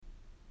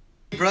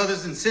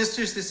brothers and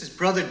sisters. This is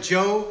Brother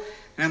Joe,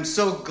 and I'm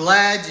so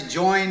glad you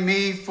joined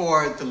me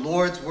for the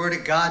Lord's Word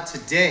of God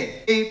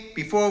today.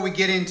 Before we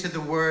get into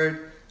the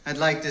Word, I'd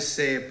like to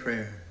say a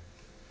prayer.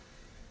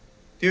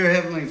 Dear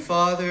Heavenly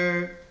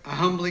Father, I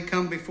humbly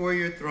come before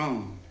your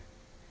throne.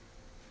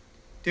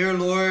 Dear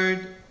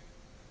Lord,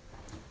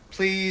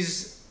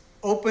 please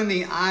open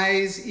the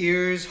eyes,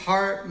 ears,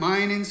 heart,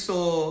 mind, and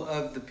soul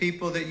of the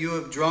people that you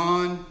have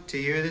drawn to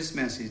hear this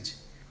message.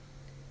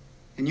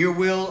 And your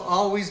will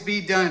always be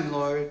done,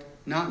 Lord,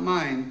 not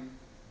mine.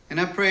 And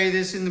I pray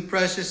this in the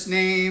precious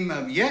name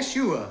of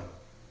Yeshua.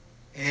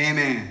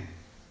 Amen.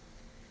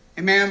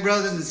 Amen,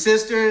 brothers and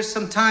sisters.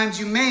 Sometimes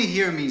you may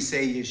hear me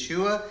say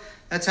Yeshua.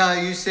 That's how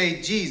you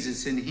say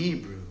Jesus in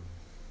Hebrew.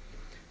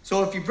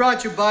 So if you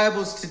brought your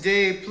Bibles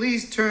today,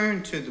 please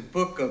turn to the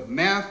book of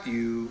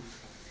Matthew,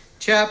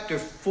 chapter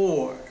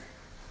 4.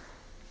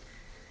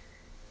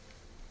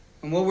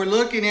 And what we're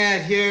looking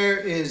at here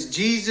is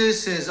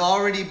Jesus has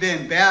already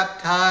been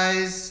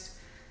baptized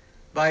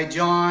by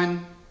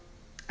John,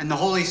 and the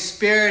Holy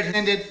Spirit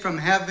descended from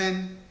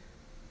heaven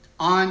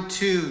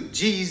onto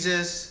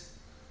Jesus.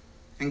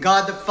 And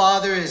God the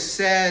Father has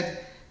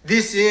said,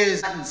 "This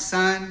is my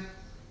Son,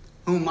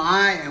 whom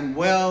I am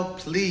well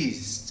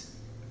pleased."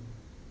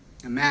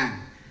 Amen.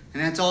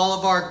 And that's all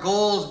of our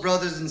goals,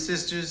 brothers and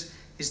sisters,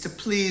 is to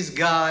please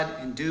God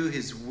and do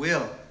His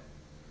will.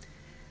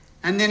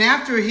 And then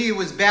after he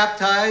was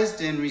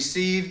baptized and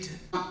received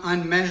an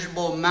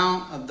unmeasurable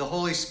amount of the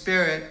Holy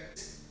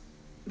Spirit,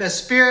 the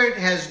Spirit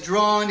has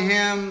drawn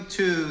him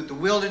to the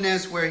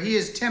wilderness where he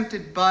is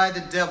tempted by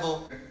the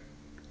devil.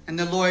 And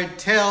the Lord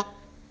tells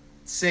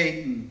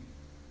Satan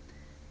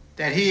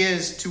that he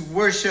is to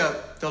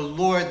worship the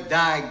Lord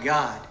thy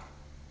God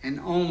and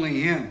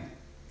only him.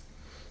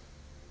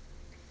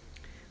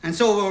 And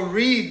so we'll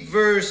read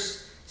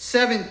verse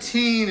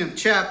 17 of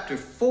chapter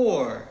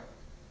 4.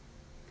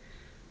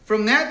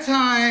 From that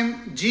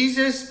time,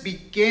 Jesus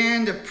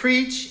began to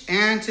preach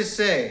and to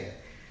say,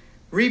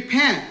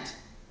 "Repent,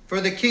 for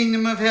the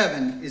kingdom of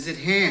heaven is at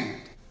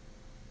hand."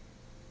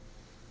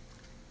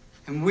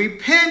 And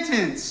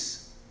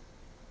repentance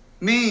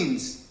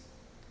means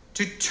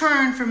to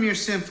turn from your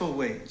sinful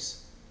ways.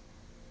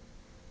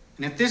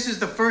 And if this is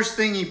the first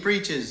thing he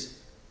preaches,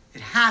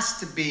 it has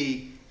to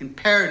be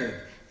imperative.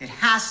 It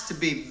has to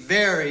be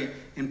very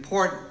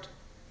important,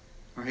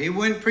 or he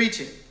wouldn't preach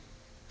it.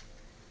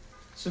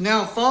 So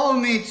now follow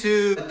me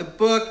to the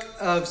book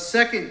of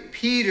 2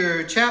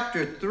 Peter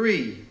chapter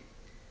 3.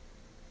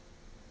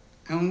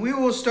 And we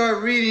will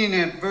start reading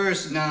at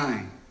verse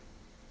 9.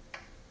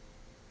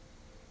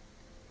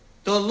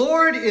 "The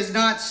Lord is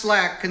not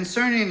slack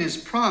concerning his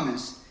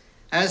promise,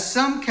 as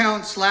some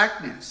count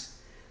slackness,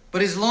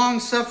 but is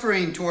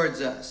long-suffering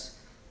towards us,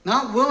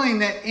 not willing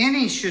that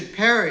any should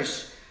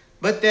perish,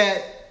 but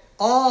that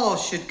all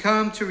should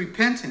come to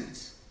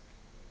repentance.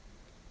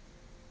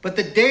 But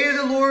the day of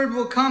the Lord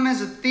will come as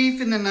a thief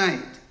in the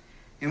night,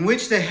 in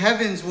which the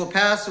heavens will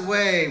pass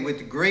away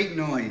with great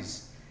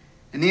noise,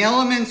 and the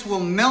elements will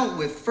melt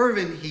with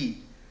fervent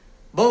heat.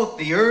 Both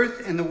the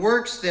earth and the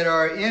works that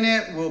are in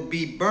it will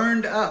be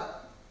burned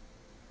up.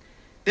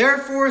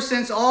 Therefore,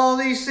 since all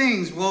these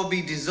things will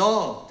be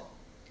dissolved,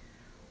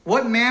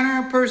 what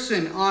manner of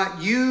person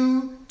ought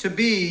you to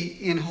be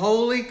in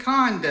holy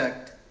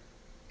conduct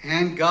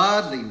and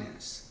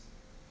godliness?"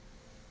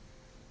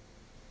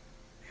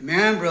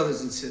 Amen,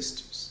 brothers and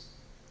sisters.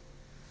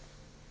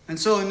 And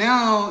so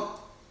now,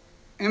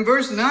 in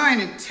verse 9,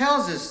 it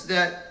tells us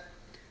that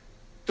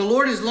the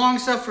Lord is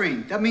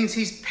long-suffering. That means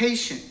he's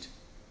patient.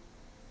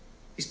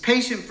 He's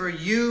patient for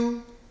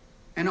you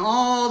and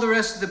all the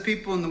rest of the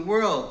people in the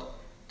world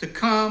to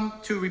come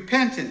to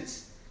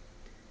repentance.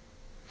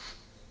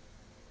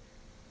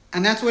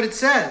 And that's what it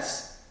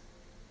says.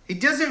 He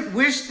doesn't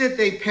wish that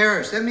they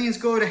perish. That means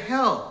go to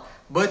hell,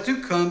 but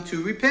to come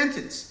to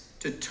repentance,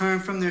 to turn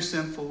from their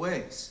sinful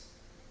ways.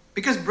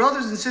 Because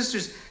brothers and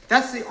sisters,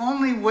 that's the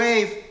only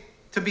way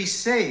to be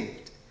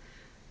saved.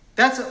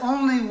 That's the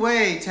only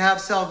way to have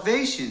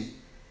salvation,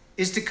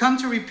 is to come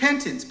to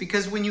repentance.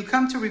 Because when you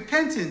come to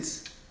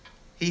repentance,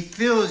 he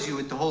fills you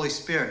with the Holy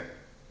Spirit.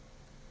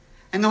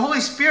 And the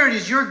Holy Spirit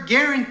is your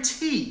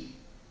guarantee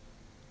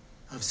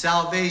of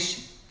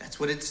salvation. That's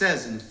what it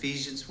says in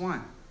Ephesians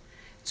 1.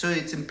 So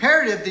it's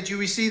imperative that you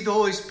receive the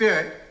Holy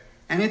Spirit,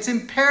 and it's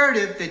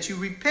imperative that you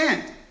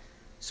repent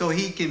so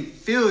he can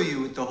fill you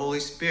with the Holy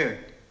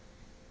Spirit.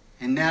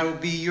 And that will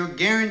be your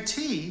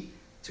guarantee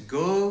to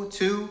go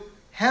to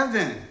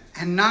heaven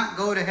and not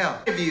go to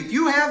hell. If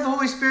you have the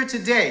Holy Spirit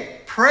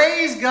today,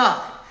 praise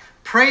God.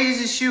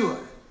 Praise Yeshua.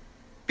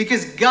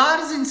 Because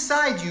God is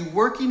inside you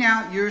working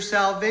out your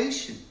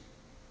salvation.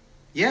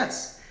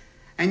 Yes.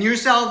 And your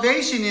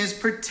salvation is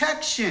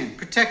protection.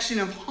 Protection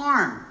of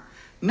harm.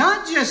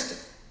 Not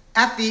just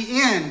at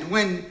the end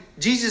when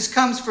Jesus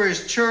comes for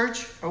his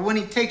church or when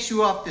he takes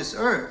you off this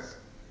earth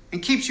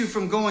and keeps you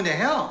from going to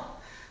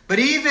hell. But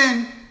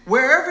even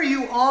wherever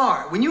you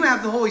are, when you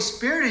have the Holy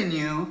Spirit in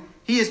you,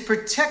 he is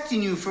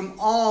protecting you from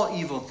all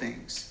evil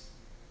things.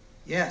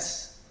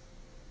 Yes.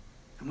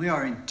 And we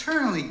are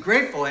eternally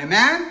grateful.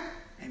 Amen?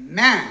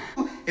 Amen.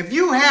 If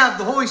you have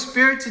the Holy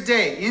Spirit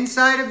today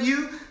inside of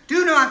you,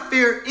 do not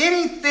fear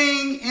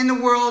anything in the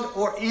world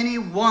or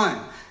anyone.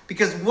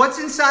 Because what's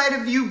inside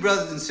of you,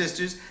 brothers and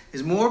sisters,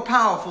 is more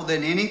powerful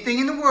than anything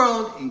in the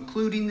world,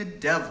 including the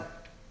devil.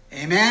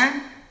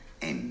 Amen?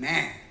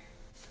 Amen.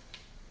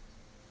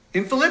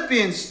 In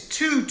Philippians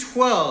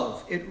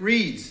 2:12, it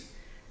reads,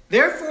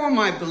 "Therefore,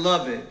 my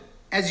beloved,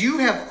 as you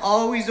have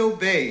always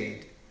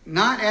obeyed,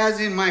 not as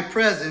in my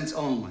presence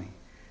only,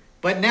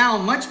 but now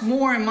much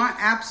more in my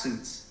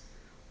absence,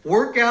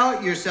 work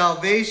out your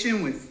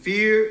salvation with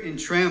fear and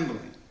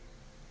trembling."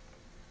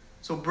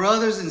 So,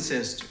 brothers and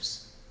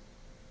sisters,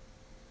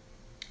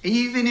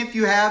 even if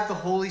you have the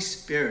Holy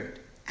Spirit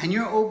and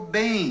you're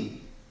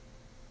obeying,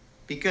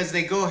 because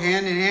they go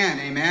hand in hand,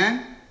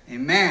 amen?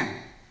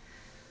 Amen.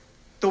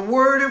 The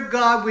Word of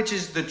God, which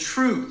is the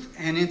truth,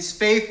 and it's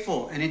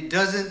faithful, and it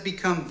doesn't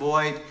become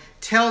void,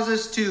 tells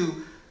us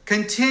to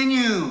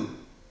continue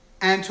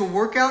and to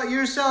work out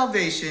your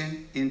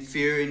salvation in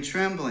fear and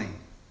trembling.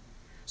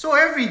 So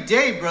every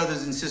day,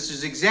 brothers and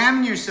sisters,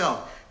 examine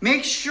yourself.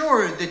 Make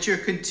sure that you're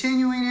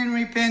continuing in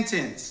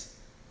repentance.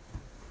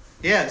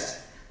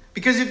 Yes,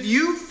 because if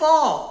you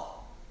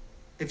fall,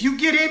 if you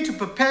get into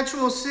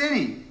perpetual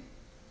sinning,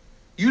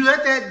 you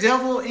let that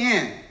devil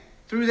in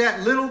through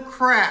that little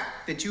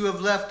crack that you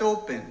have left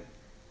open.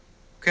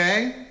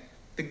 Okay?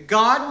 That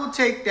God will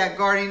take that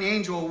guardian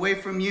angel away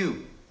from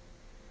you.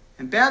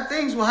 And bad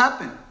things will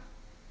happen.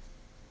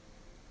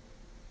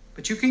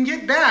 But you can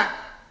get back.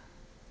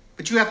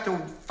 But you have to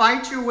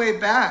fight your way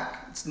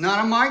back. It's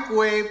not a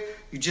microwave.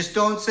 You just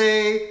don't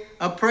say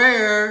a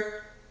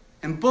prayer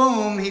and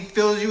boom, he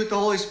fills you with the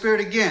Holy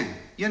Spirit again.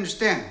 You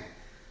understand?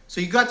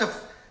 So you got to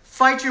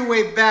fight your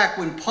way back.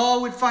 When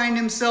Paul would find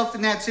himself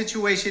in that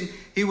situation,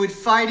 he would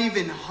fight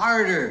even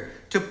harder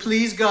to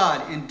please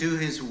God and do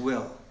his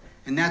will.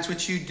 And that's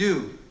what you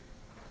do.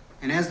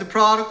 And as the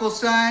prodigal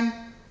son,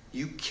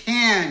 you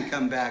can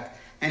come back.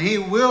 And he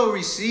will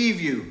receive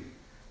you.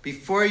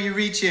 Before you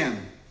reach him,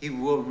 he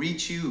will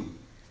reach you.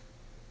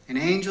 And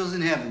angels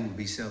in heaven will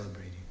be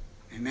celebrating.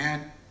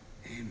 Amen?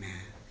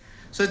 Amen.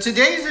 So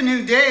today's a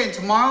new day and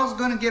tomorrow's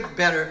going to get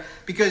better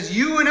because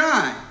you and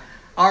I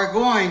are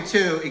going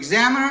to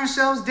examine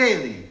ourselves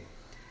daily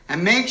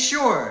and make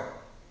sure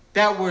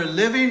that we're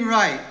living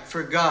right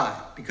for God,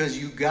 because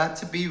you got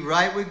to be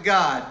right with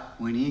God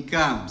when he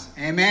comes.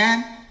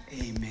 Amen?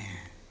 Amen.